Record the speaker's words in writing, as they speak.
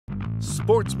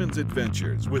Sportsman's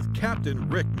Adventures with Captain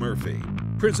Rick Murphy,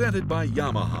 presented by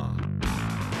Yamaha.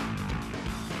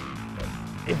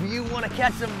 If you want to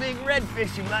catch some big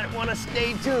redfish, you might want to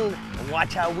stay tuned and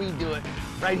watch how we do it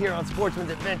right here on Sportsman's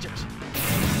Adventures.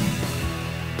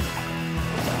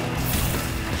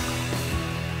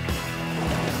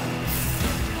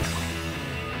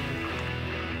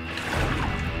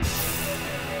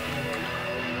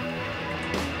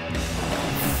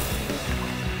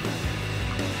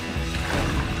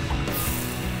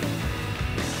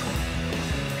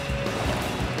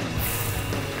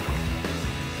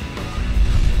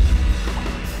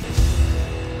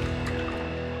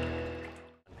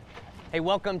 Hey,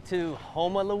 welcome to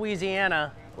Houma,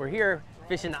 Louisiana. We're here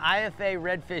fishing the IFA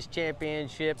Redfish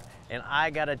Championship, and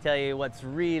I gotta tell you what's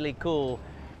really cool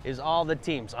is all the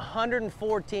teams.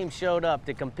 104 teams showed up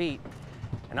to compete,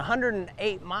 and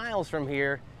 108 miles from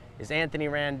here is Anthony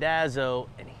Randazzo,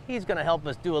 and he's gonna help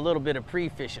us do a little bit of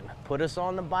pre-fishing. Put us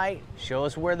on the bite, show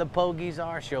us where the pogies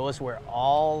are, show us where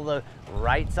all the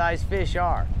right-sized fish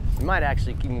are. We might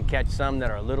actually even catch some that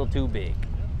are a little too big.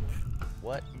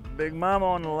 What? Big mama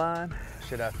on the line.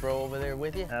 Should I throw over there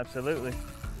with you? Absolutely.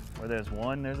 Where there's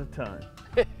one, there's a ton.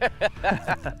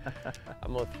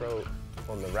 I'm gonna throw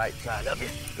on the right side of you.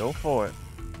 Go for it.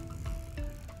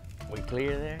 We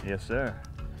clear there? Yes, sir.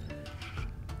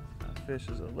 That fish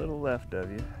is a little left of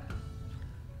you.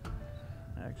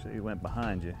 Actually, he went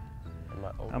behind you.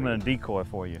 I'm gonna decoy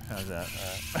for you. How's that?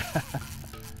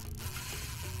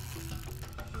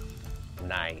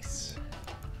 Nice.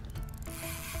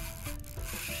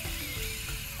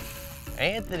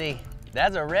 Anthony,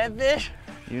 that's a redfish?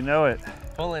 You know it.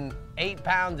 Pulling 8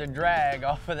 pounds of drag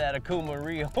off of that Akuma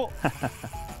reel. Look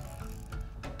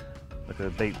at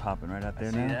the bait popping right out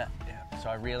there now. See that? Yeah. So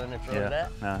I reel in and throw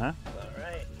that? Uh-huh. All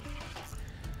right.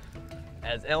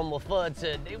 As Elmer Fudd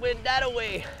said, they went that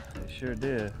away. They sure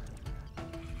did.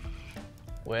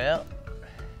 Well,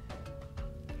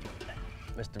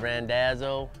 Mr.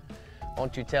 Randazzo, why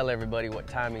don't you tell everybody what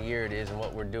time of year it is and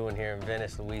what we're doing here in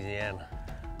Venice, Louisiana?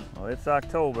 Well, it's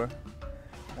October,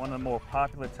 one of the more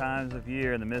popular times of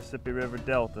year in the Mississippi River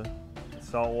Delta. The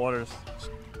salt water's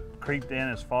creeped in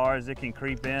as far as it can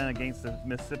creep in against the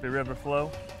Mississippi River flow.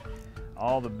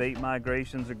 All the bait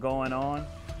migrations are going on.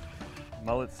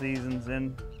 Mullet season's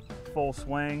in full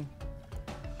swing.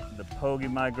 The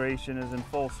pogie migration is in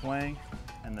full swing,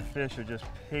 and the fish are just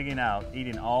pigging out,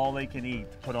 eating all they can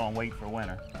eat to put on weight for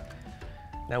winter.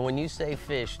 Now, when you say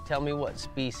fish, tell me what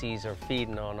species are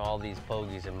feeding on all these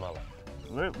pogies and mullet.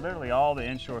 Literally all the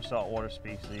inshore saltwater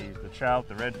species, the trout,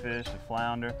 the redfish, the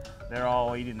flounder, they're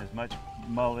all eating as much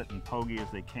mullet and pogie as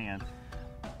they can.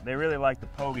 They really like the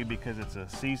pogie because it's a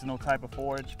seasonal type of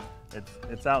forage.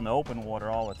 It's out in the open water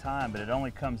all the time, but it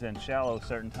only comes in shallow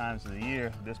certain times of the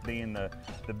year, this being the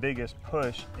biggest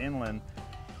push inland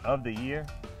of the year.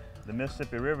 The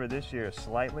Mississippi River this year is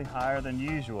slightly higher than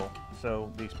usual,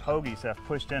 so these pogies have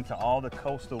pushed into all the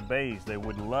coastal bays. They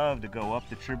would love to go up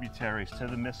the tributaries to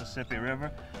the Mississippi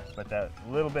River, but that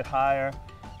little bit higher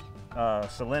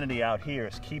salinity out here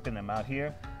is keeping them out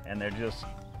here, and they're just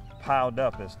piled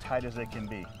up as tight as they can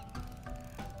be.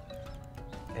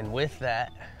 And with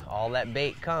that, all that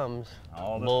bait comes,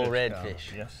 all the bull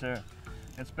redfish. Yes, sir.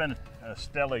 It's been a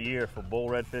stellar year for bull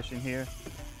redfishing here.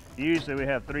 Usually we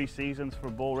have 3 seasons for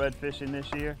bull red fishing this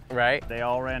year. Right. They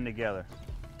all ran together.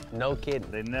 No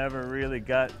kidding. They never really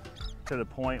got to the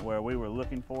point where we were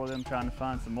looking for them, trying to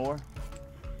find some more.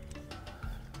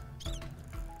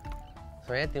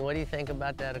 So Anthony, what do you think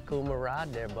about that Akuma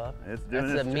rod there, bub? It's doing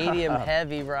That's a its medium job.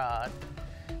 heavy rod.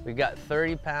 We got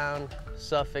 30-pound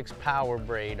Suffix power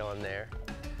braid on there.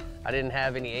 I didn't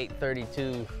have any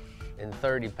 832 and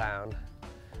 30-pound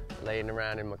laying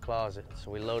around in my closet,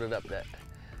 so we loaded up that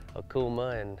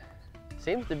Akuma, and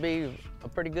seems to be a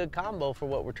pretty good combo for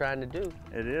what we're trying to do.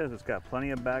 It is. It's got plenty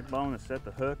of backbone to set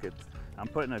the hook. I'm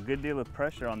putting a good deal of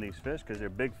pressure on these fish because they're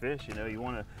big fish. You know, you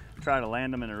want to try to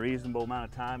land them in a reasonable amount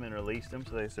of time and release them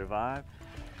so they survive.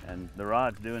 And the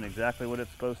rod's doing exactly what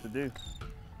it's supposed to do.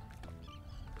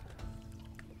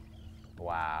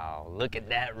 Wow, look at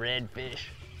that redfish.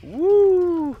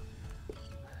 Woo!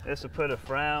 This will put a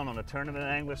frown on a tournament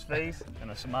angler's face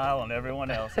and a smile on everyone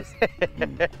else's.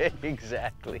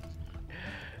 Exactly.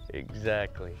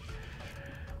 Exactly.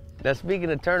 Now, speaking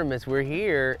of tournaments, we're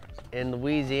here in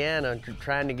Louisiana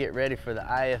trying to get ready for the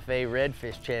IFA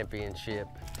Redfish Championship.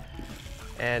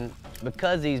 And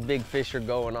because these big fish are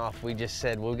going off, we just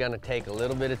said we're gonna take a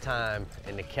little bit of time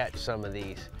and to catch some of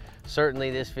these. Certainly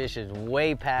this fish is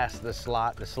way past the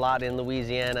slot. The slot in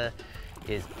Louisiana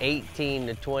is 18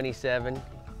 to 27.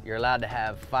 You're allowed to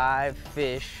have 5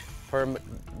 fish per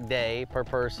day per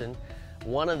person.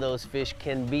 One of those fish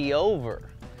can be over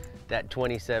that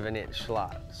 27-inch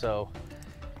slot. So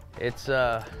it's,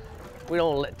 we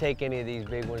don't take any of these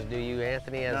big ones, do you,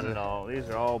 Anthony? None at all. These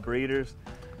are all breeders.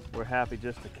 We're happy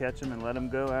just to catch them and let them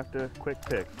go after a quick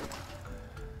pick.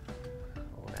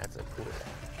 Oh, that's a cool.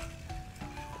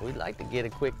 We'd like to get a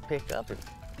quick pick up.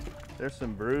 There's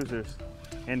some bruisers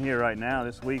in here right now.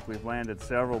 This week we've landed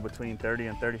several between 30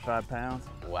 and 35 pounds.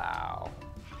 Wow.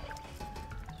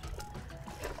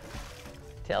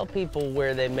 Tell people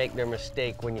where they make their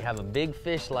mistake when you have a big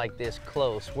fish like this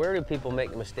close. Where do people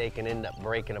make the mistake and end up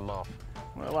breaking them off?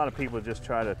 Well, a lot of people just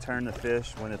try to turn the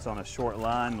fish when it's on a short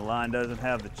line. The line doesn't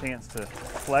have the chance to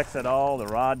flex at all. The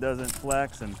rod doesn't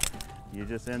flex, and you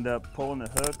just end up pulling the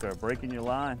hook or breaking your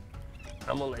line.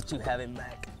 I'm gonna let you have him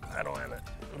back. I don't have a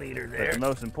leader there. But the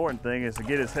most important thing is to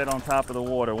get his head on top of the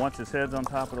water. Once his head's on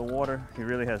top of the water, he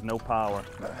really has no power.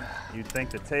 You'd think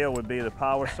the tail would be the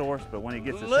power source, but when he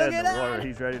gets his head in the water,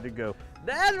 he's ready to go.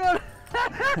 That's what,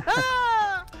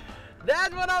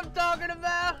 that's what I'm talking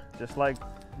about. Just like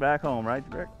back home, right,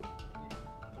 Rick?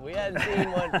 We hadn't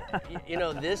seen one, you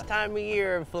know, this time of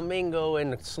year in Flamingo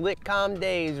and slick, calm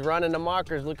days, running the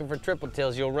markers looking for triple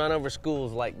tails, you'll run over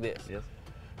schools like this. Yes.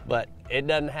 But it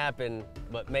doesn't happen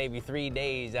but maybe 3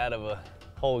 days out of a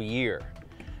whole year.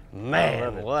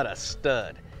 Man, what a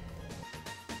stud.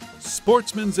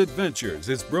 Sportsman's Adventures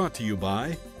is brought to you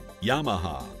by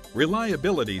Yamaha.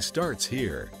 Reliability starts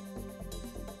here.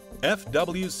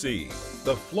 FWC,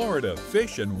 the Florida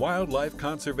Fish and Wildlife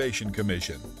Conservation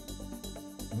Commission.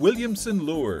 Williamson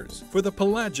Lures for the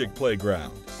Pelagic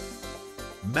Playground.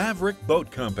 Maverick Boat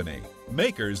Company,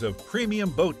 makers of premium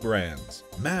boat brands,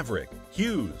 Maverick,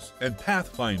 Hughes, and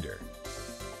Pathfinder.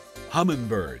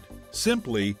 Humminbird,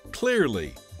 simply,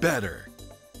 clearly, better.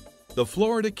 The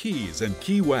Florida Keys and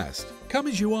Key West, come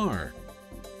as you are.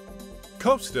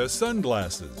 Costa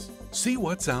Sunglasses, see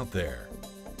what's out there.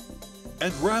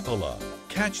 And Rapala,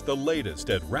 catch the latest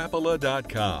at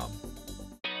Rapala.com.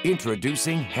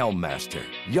 Introducing Helmmaster,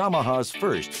 Yamaha's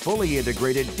first fully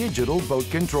integrated digital boat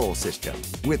control system.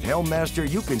 With Helmmaster,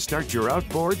 you can start your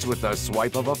outboards with a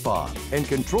swipe of a fob and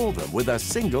control them with a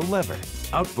single lever.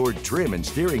 Outboard trim and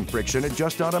steering friction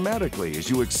adjust automatically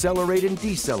as you accelerate and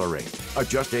decelerate.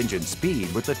 Adjust engine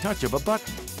speed with the touch of a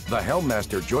button. The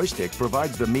Helmmaster joystick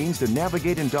provides the means to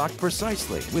navigate and dock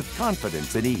precisely with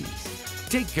confidence and ease.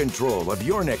 Take control of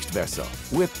your next vessel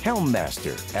with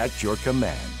Helmmaster at your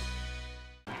command.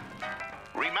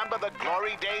 Remember the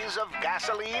glory days of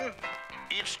gasoline?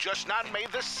 It's just not made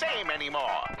the same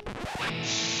anymore.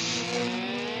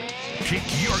 Kick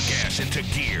your gas into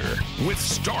gear with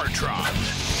StarTron.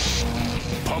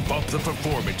 Pump up the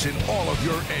performance in all of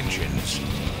your engines.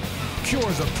 Cure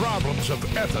the problems of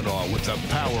ethanol with the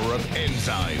power of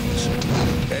enzymes.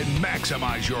 And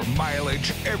maximize your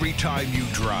mileage every time you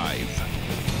drive.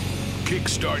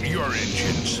 Kickstart your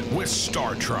engines with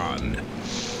StarTron.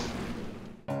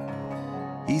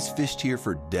 He's fished here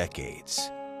for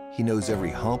decades. He knows every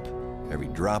hump, every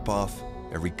drop-off,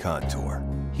 every contour.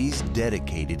 He's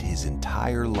dedicated his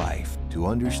entire life to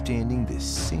understanding this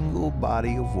single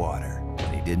body of water,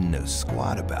 and he didn't know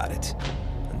squat about it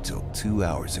until 2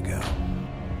 hours ago.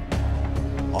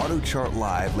 AutoChart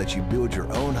Live lets you build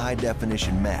your own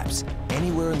high-definition maps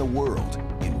anywhere in the world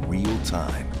in real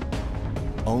time.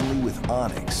 Only with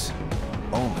Onyx.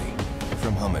 Only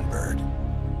from Humminbird.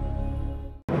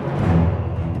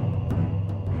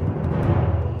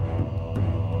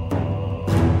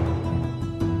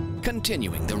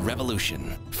 Continuing the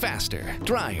revolution. Faster,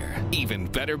 drier, even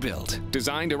better built.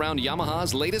 Designed around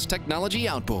Yamaha's latest technology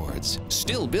outboards.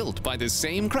 Still built by the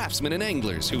same craftsmen and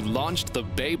anglers who launched the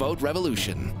Bay Boat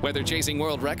Revolution. Whether chasing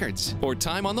world records, or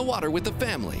time on the water with the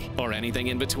family, or anything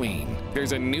in between,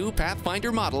 there's a new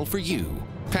Pathfinder model for you.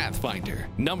 Pathfinder,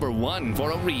 #1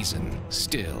 for a reason,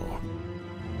 still.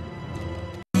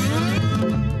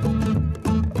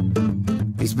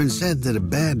 It's been said that a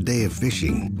bad day of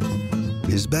fishing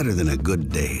is better than a good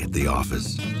day at the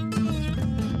office.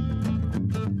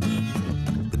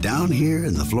 But down here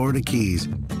in the Florida Keys,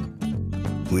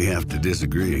 we have to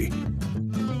disagree.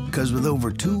 Because with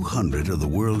over 200 of the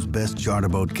world's best charter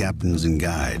boat captains and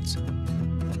guides,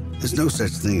 there's no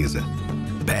such thing as a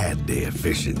bad day of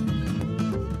fishing.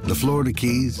 The Florida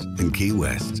Keys and Key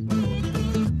West.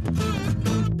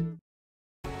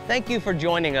 Thank you for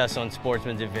joining us on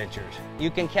Sportsman's Adventures. You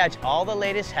can catch all the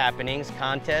latest happenings,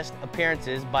 contests,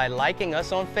 appearances by liking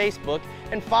us on Facebook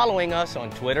and following us on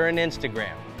Twitter and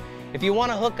Instagram. If you want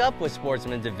to hook up with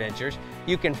Sportsman's Adventures,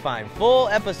 you can find full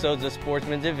episodes of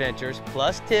Sportsman's Adventures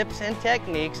plus tips and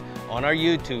techniques on our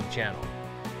YouTube channel.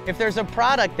 If there's a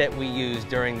product that we use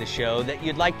during the show that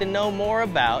you'd like to know more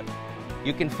about,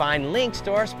 you can find links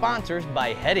to our sponsors by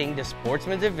heading to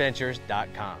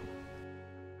sportsmansadventures.com.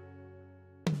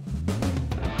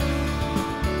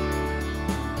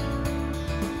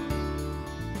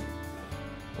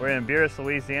 We're in Buras,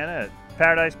 Louisiana at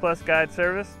Paradise Plus Guide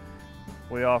Service.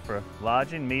 We offer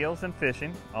lodging, meals, and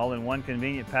fishing, all in one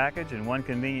convenient package in one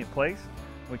convenient place.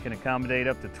 We can accommodate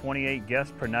up to 28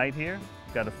 guests per night here.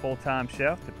 We've got a full-time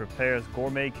chef that prepares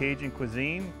gourmet Cajun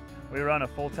cuisine. We run a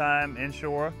full-time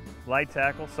inshore light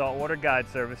tackle saltwater guide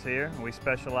service here. We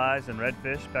specialize in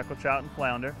redfish, speckled trout, and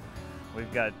flounder.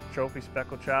 We've got trophy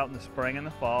speckled trout in the spring and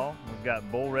the fall. We've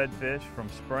got bull redfish from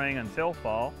spring until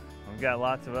fall. We've got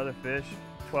lots of other fish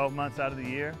 12 months out of the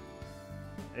year.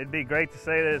 It'd be great to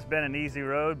say that it's been an easy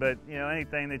road, but you know,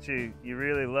 anything that you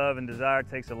really love and desire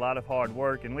takes a lot of hard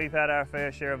work, and we've had our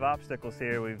fair share of obstacles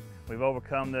here. We've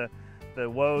overcome the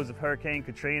woes of Hurricane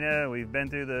Katrina. We've been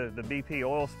through the BP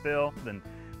oil spill, and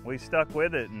we've stuck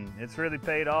with it, and it's really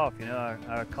paid off. You know,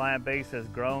 our client base has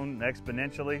grown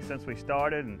exponentially since we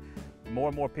started, and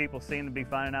more people seem to be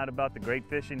finding out about the great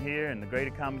fishing here and the great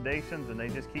accommodations, and they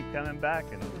just keep coming back,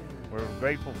 and we're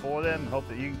grateful for them and hope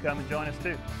that you can come and join us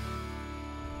too.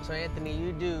 So Anthony,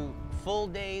 you do full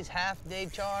days, half day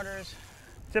charters?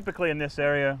 Typically in this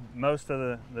area, most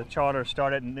of the charters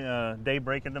start at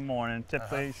daybreak in the morning,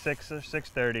 typically 6 or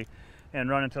 6:30,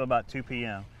 and run until about 2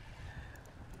 p.m.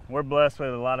 We're blessed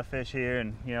with a lot of fish here,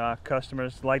 and you know, our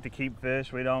customers like to keep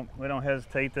fish. We don't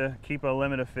hesitate to keep a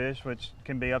limit of fish, which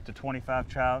can be up to 25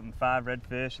 trout and 5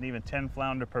 redfish and even 10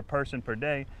 flounder per person per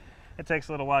day. It takes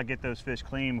a little while to get those fish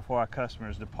clean before our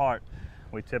customers depart.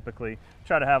 We typically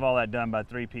try to have all that done by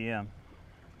 3 p.m.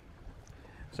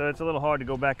 So it's a little hard to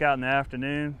go back out in the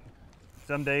afternoon.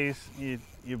 Some days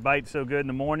you bite so good in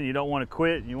the morning you don't want to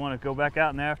quit. You want to go back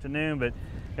out in the afternoon, but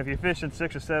if you're fishing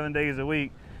 6 or 7 days a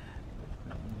week,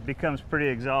 it becomes pretty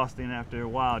exhausting after a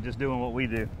while just doing what we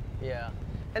do. Yeah,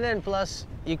 and then plus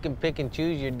you can pick and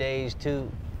choose your days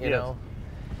too, you know.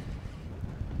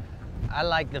 I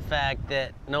like the fact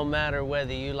that no matter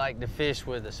whether you like to fish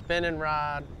with a spinning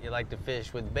rod, you like to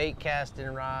fish with bait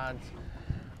casting rods,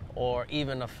 or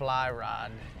even a fly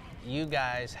rod, you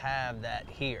guys have that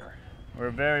here. We're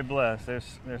very blessed.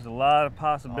 There's a lot of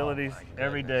possibilities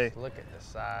every day. Look at the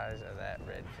size of that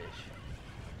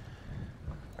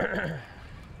redfish.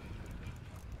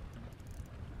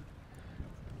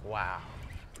 Wow.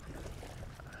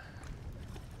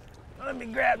 Let me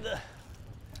grab the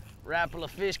Rapala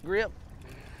fish grip.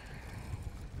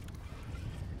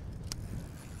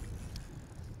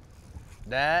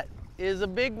 That is a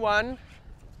big one.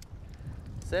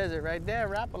 Says it right there,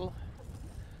 Rapala.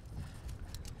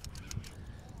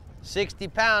 60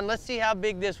 pound. Let's see how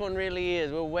big this one really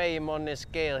is. We'll weigh him on this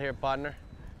scale here, partner.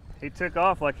 He took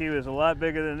off like he was a lot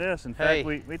bigger than this. In fact,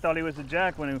 we thought he was a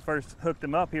jack when we first hooked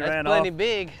him up. He ran off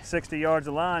big. 60 yards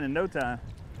of line in no time.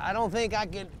 I don't think I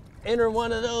could enter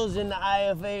one of those in the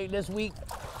IFA this week.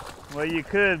 Well, you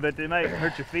could, but they might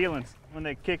hurt your feelings when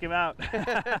they kick him out.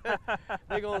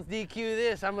 They're gonna DQ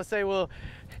this. I'm gonna say, well,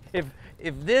 if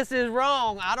this is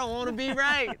wrong, I don't want to be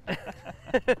right.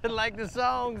 Like the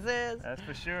song says. That's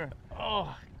for sure.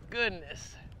 Oh,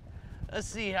 goodness. Let's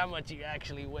see how much he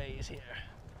actually weighs here.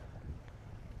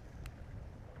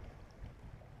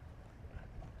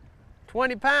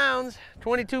 20 pounds,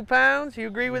 22 pounds. You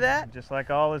agree with that? Just like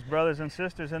all his brothers and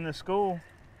sisters in the school.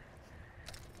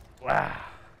 Wow.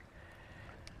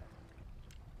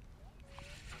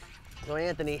 So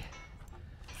Anthony.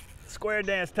 Square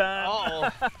dance time.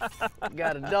 Uh-oh.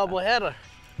 Got a double header.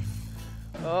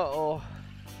 Uh-oh.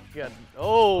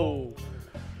 All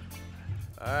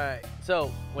right.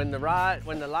 So when the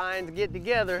lines get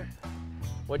together,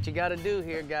 what you got to do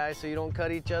here, guys, so you don't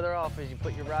cut each other off, is you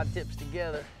put your rod tips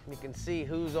together. You can see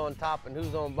who's on top and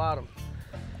who's on bottom.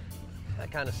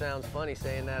 That kind of sounds funny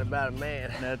saying that about a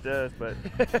man. That does, but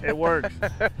it works.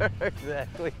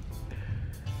 Exactly.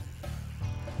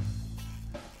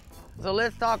 So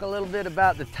let's talk a little bit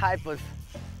about the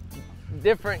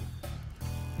different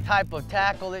type of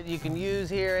tackle that you can use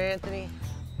here, Anthony.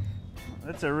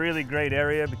 It's a really great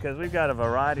area because we've got a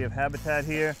variety of habitat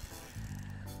here.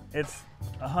 It's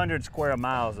 100 square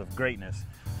miles of greatness.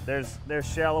 There's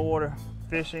shallow water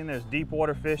fishing, there's deep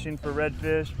water fishing for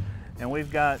redfish, and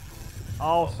we've got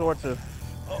all sorts of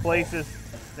places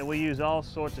that we use all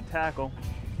sorts of tackle.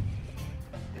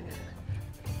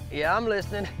 Yeah, I'm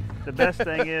listening. The best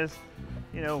thing is,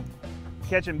 you know,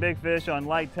 catching big fish on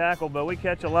light tackle, but we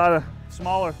catch a lot of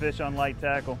smaller fish on light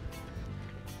tackle.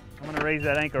 I'm gonna raise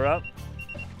that anchor up.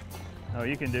 Oh,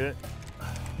 you can do it.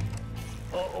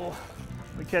 Uh-oh.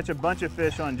 We catch a bunch of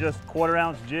fish on just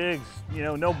quarter-ounce jigs, you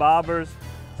know, no bobbers.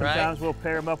 Sometimes we'll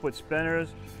pair them up with spinners.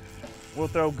 We'll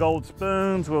throw gold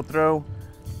spoons, we'll throw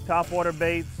topwater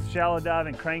baits, shallow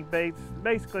diving crankbaits.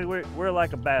 Basically, we're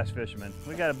like a bass fisherman.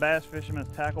 We got a bass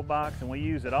fisherman's tackle box and we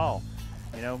use it all.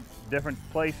 You know, different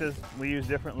places we use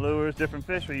different lures, different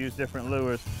fish we use different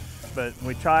lures, but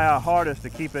we try our hardest to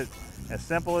keep it as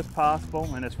simple as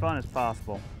possible and as fun as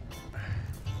possible.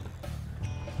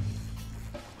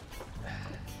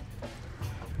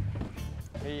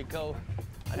 Here you go.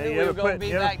 I knew we were going to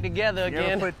be back together again. You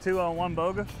ever put two on one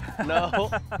boga? No.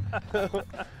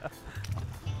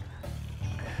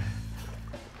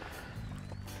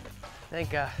 I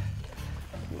think I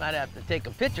might have to take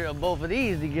a picture of both of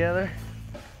these together.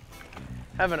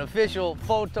 Have an official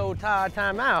photo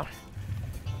time out.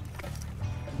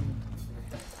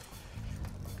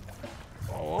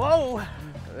 Whoa,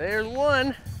 there's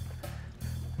one.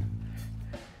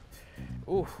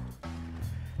 Ooh,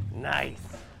 nice.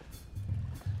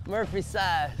 Murphy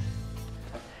size.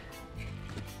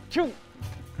 Choo!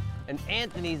 And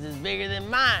Anthony's is bigger than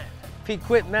mine. If he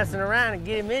quit messing around and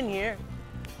get him in here.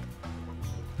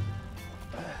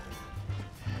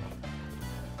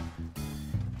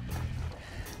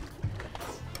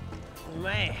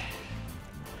 Man,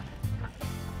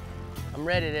 I'm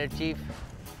ready there, Chief.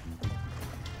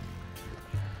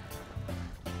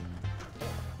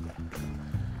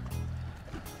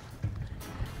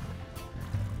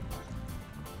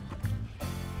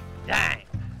 Dang.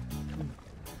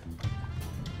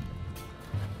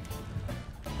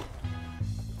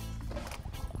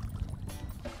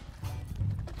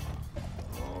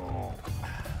 Oh,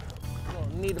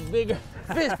 gonna need a bigger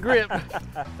fist grip.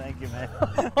 Thank you, man.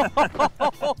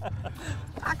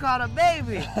 I caught a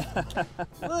baby.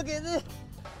 Look at this.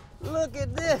 Look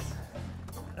at this.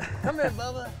 Come here,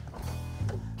 Bubba.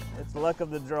 It's luck of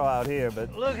the draw out here,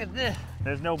 but look at this.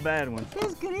 There's no bad ones.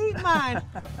 This could eat mine.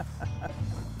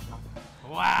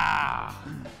 Wow.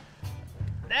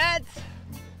 That's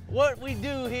what we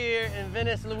do here in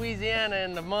Venice, Louisiana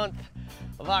in the month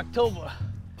of October.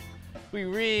 We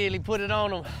really put it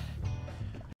on them.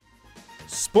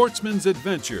 Sportsman's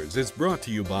Adventures is brought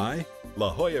to you by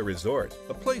La Jolla Resort,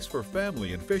 a place for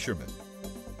family and fishermen.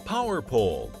 Power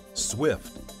Pole,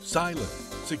 swift, silent,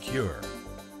 secure.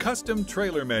 Custom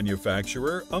trailer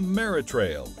manufacturer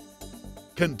Ameritrail.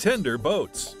 Contender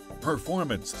Boats,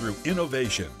 performance through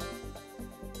innovation.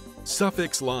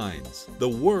 Suffix Lines, the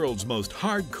world's most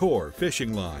hardcore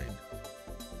fishing line.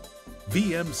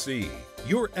 VMC,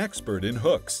 your expert in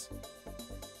hooks.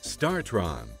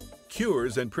 Startron,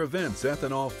 cures and prevents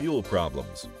ethanol fuel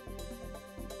problems.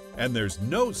 And there's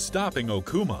no stopping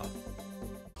Okuma.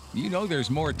 You know there's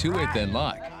more to it than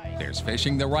luck. There's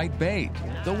fishing the right bait,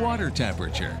 the water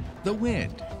temperature, the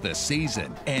wind, the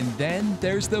season, and then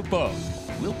there's the boat.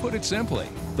 We'll put it simply,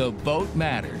 the boat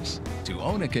matters. To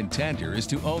own a Contender is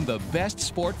to own the best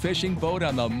sport fishing boat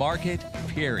on the market,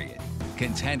 period.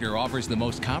 Contender offers the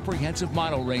most comprehensive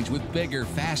model range with bigger,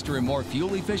 faster, and more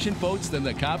fuel-efficient boats than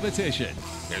the competition.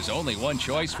 There's only one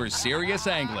choice for serious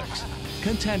anglers.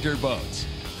 Contender Boats.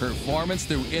 Performance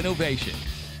through innovation.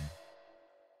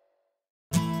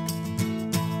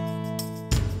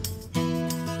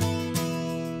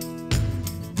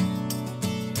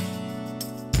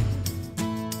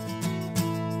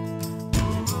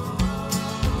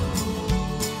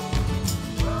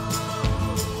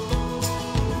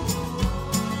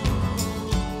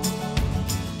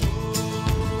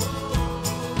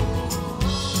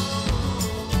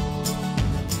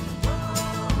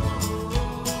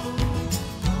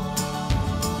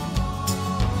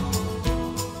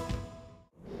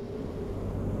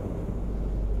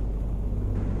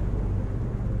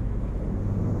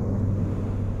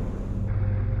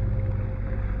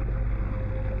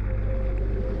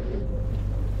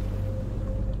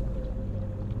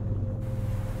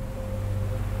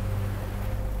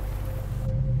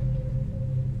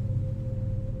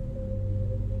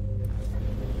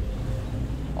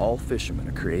 All fishermen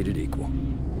are created equal.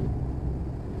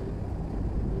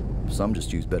 Some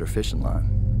just use better fishing line.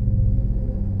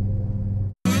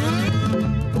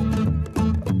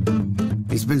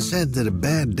 It's been said that a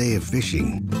bad day of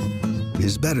fishing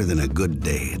is better than a good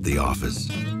day at the office.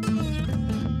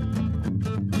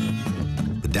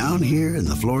 But down here in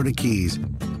the Florida Keys,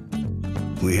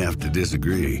 we have to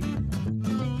disagree.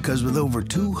 Because with over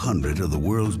 200 of the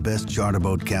world's best charter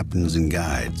boat captains and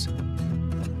guides,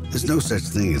 there's no such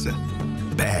thing as a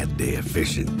bad day of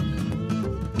fishing.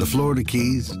 The Florida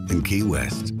Keys and Key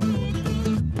West.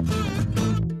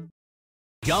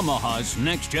 Yamaha's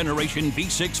next generation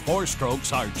V6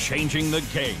 4-strokes are changing the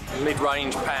game.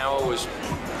 Mid-range power was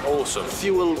awesome.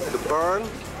 Fuel, the burn,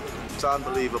 it's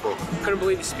unbelievable. Couldn't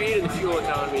believe the speed and the fuel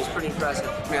economy is pretty impressive.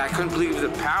 I mean, I couldn't believe the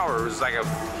power. It was like it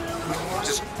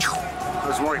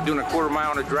was more like doing a quarter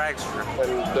mile on a drag strip. And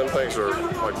them things are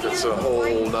like, it's a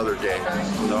whole nother game.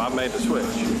 So I made the switch.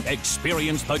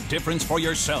 Experience the difference for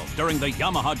yourself during the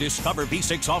Yamaha Discover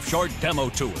V6 Offshore Demo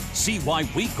Tour. See why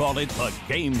we call it the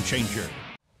game changer.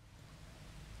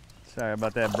 Sorry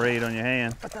about that braid on your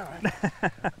hand. That's all right.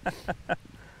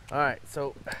 All right,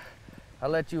 so I'll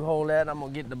let you hold that. I'm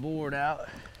gonna get the board out.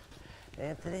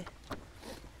 Anthony.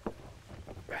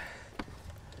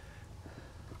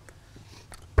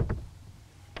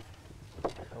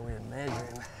 We're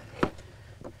measuring.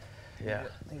 Yeah. I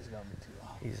think it's gonna be too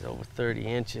long. He's over 30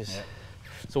 inches. Yep.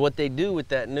 So what they do with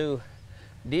that new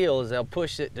deal is they'll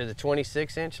push it to the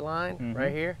 26-inch line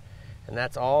right here, and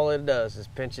that's all it does is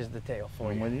pinches the tail for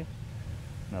you. I'm with you.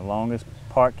 And the longest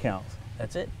part counts.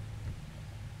 That's it.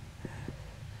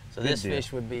 So this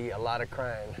fish would be a lot of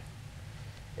crying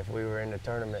if we were in the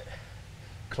tournament.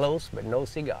 Close, but no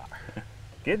cigar.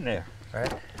 Getting there.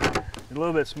 Right? A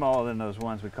little bit smaller than those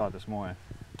ones we caught this morning.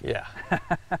 Yeah.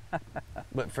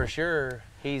 But for sure,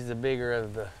 he's the bigger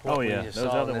of the oh yeah, those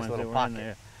other ones that were in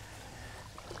there.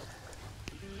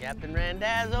 Captain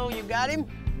Randazzo, you got him?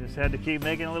 Just had to keep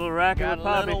making a little racket with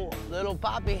Poppy. Little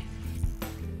Poppy.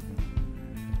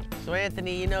 So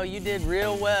Anthony, you know, you did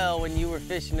real well when you were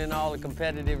fishing in all the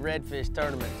competitive redfish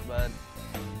tournaments, bud.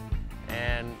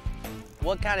 And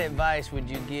what kind of advice would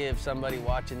you give somebody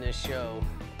watching this show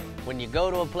when you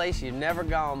go to a place you've never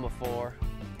gone before?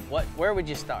 Where would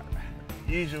you start?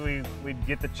 Usually we'd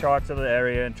get the charts of the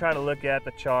area and try to look at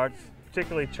the charts,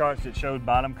 particularly charts that showed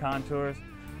bottom contours.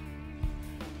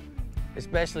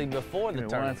 Especially before the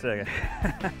tournament. 1 second.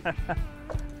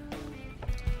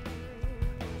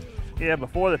 Yeah,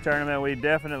 before the tournament, we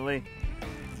definitely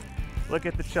look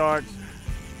at the charts,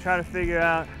 try to figure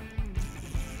out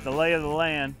the lay of the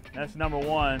land. That's number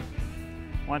one.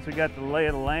 Once we got the lay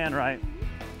of the land right,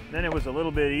 then it was a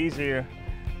little bit easier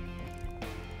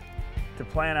to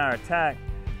plan our attack.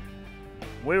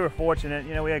 We were fortunate,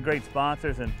 you know, we had great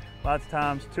sponsors, and lots of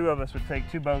times 2 of us would take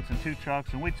 2 boats and 2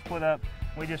 trucks, and we'd split up.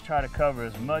 We just try to cover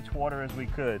as much water as we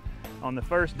could. On the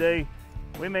first day,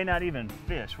 we may not even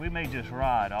fish. We may just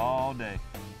ride all day.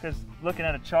 Because looking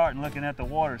at a chart and looking at the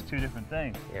water is 2 different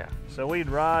things. Yeah. So we'd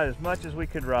ride as much as we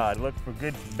could ride. Look for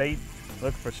good bait,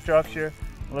 look for structure,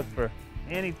 look for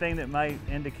anything that might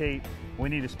indicate we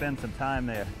need to spend some time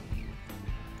there.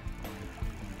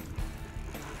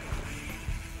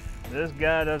 This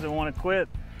guy doesn't want to quit.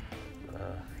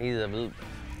 He's a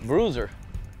bruiser.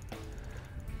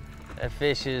 That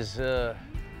fish is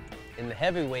in the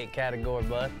heavyweight category,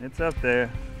 bud. It's up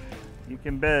there. You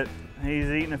can bet he's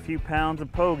eating a few pounds of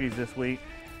pogies this week.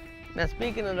 Now,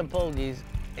 speaking of the pogies,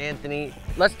 Anthony,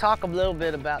 let's talk a little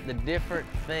bit about the different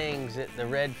things that the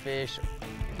redfish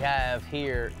have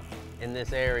here in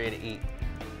this area to eat.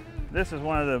 This is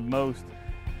one of the most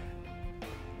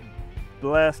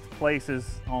blessed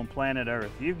places on planet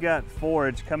Earth. You've got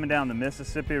forage coming down the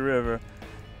Mississippi River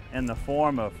in the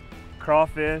form of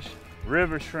crawfish,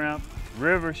 river shrimp,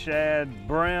 river shad,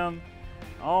 brim,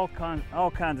 all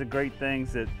kinds of great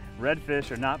things that redfish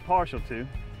are not partial to.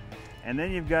 And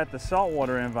then you've got the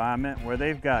saltwater environment where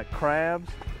they've got crabs,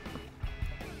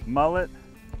 mullet,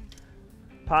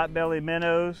 potbelly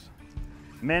minnows,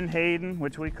 menhaden,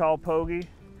 which we call pogie.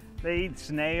 They eat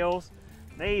snails.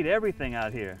 They eat everything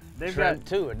out here. They've shrimp got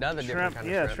too, another different kind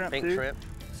of shrimp. Shrimp Pink too. shrimp.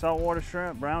 Saltwater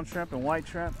shrimp, brown shrimp, and white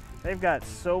shrimp. They've got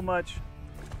so much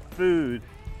food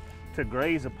to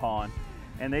graze upon,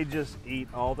 and they just eat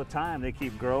all the time. They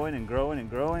keep growing and growing and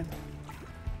growing.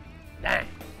 Dang,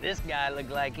 this guy looks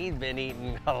like he's been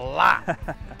eating a lot.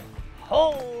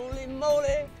 Holy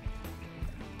moly.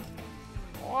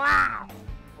 Wow,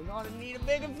 we're gonna need a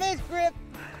bigger fish grip.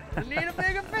 We need a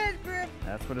bigger fish grip.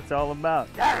 That's what it's all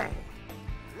about. Dang,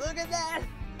 look at that.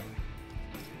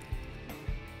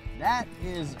 That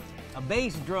is a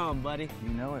bass drum, buddy. You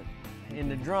know it. In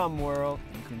the drum world.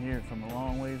 You can hear it from a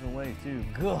long ways away too.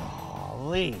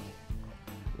 Golly.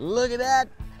 Look at that.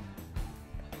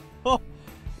 Oh,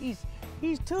 he's 2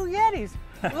 Yetis.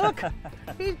 Look,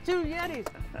 he's 2 Yetis.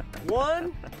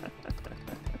 1,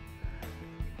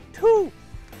 2.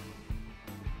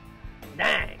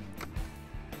 Dang.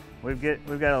 We've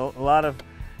got a lot of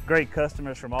great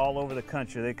customers from all over the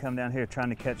country. They come down here trying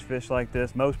to catch fish like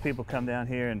this. Most people come down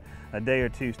here in a day or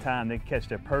two's time. They catch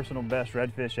their personal best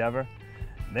redfish ever.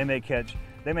 They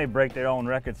may break their own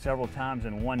record several times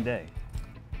in one day.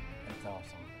 That's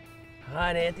awesome. All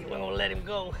right, Anthony, we're gonna let him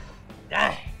go.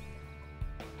 Dang.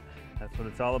 That's what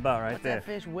it's all about right there. What's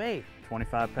that fish weigh?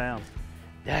 25 pounds.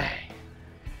 Dang.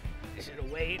 should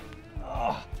have waited.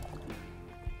 Oh.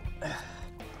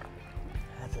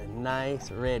 That's a nice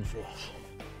redfish.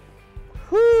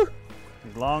 Whew.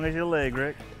 As long as your leg,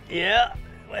 Rick. Yeah.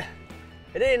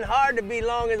 It ain't hard to be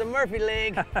long as a Murphy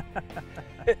leg.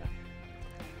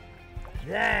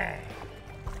 Dang.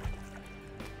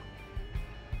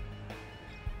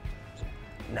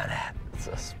 Now that's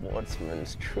a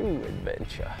sportsman's true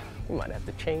adventure. We might have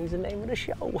to change the name of the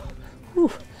show.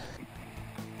 Whew.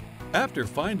 After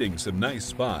finding some nice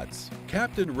spots,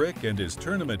 Captain Rick and his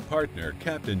tournament partner,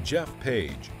 Captain Jeff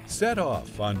Page, set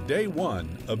off on day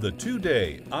one of the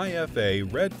two-day IFA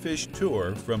Redfish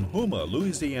Tour from Houma,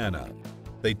 Louisiana.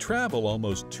 They travel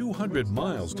almost 200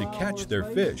 miles to catch their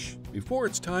fish before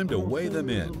it's time to weigh them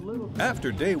in.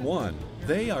 After day one,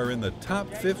 they are in the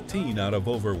top 15 out of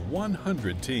over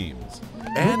 100 teams.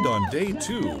 And on day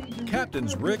two,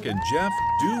 Captains Rick and Jeff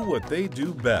do what they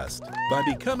do best by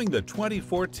becoming the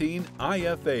 2014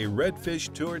 IFA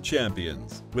Redfish Tour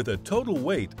champions with a total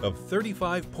weight of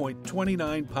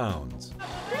 35.29 pounds.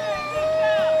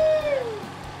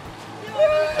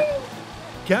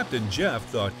 Captain Jeff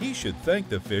thought he should thank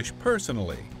the fish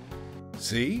personally.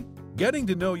 See? Getting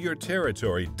to know your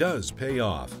territory does pay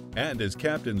off. And as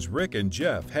Captains Rick and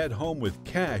Jeff head home with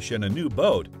cash and a new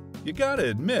boat, you gotta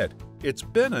admit, it's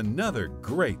been another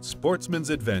great sportsman's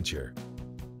adventure.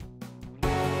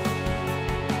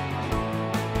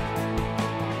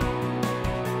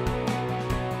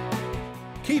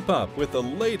 Keep up with the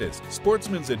latest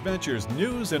Sportsman's Adventures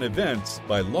news and events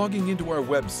by logging into our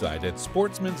website at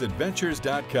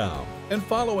sportsmansadventures.com and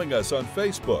following us on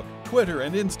Facebook, Twitter,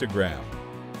 and Instagram.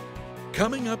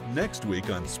 Coming up next week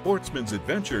on Sportsman's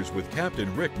Adventures with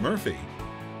Captain Rick Murphy.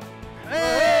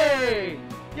 Hey!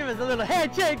 Give us a little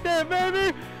handshake there,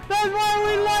 baby! That's why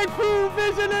we like pool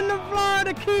fishing in the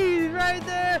Florida Keys right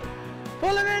there!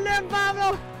 Pull him in there,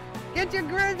 Pablo! Get your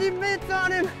Grizzly mitts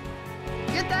on him!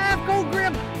 Get the AFCO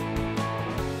grip!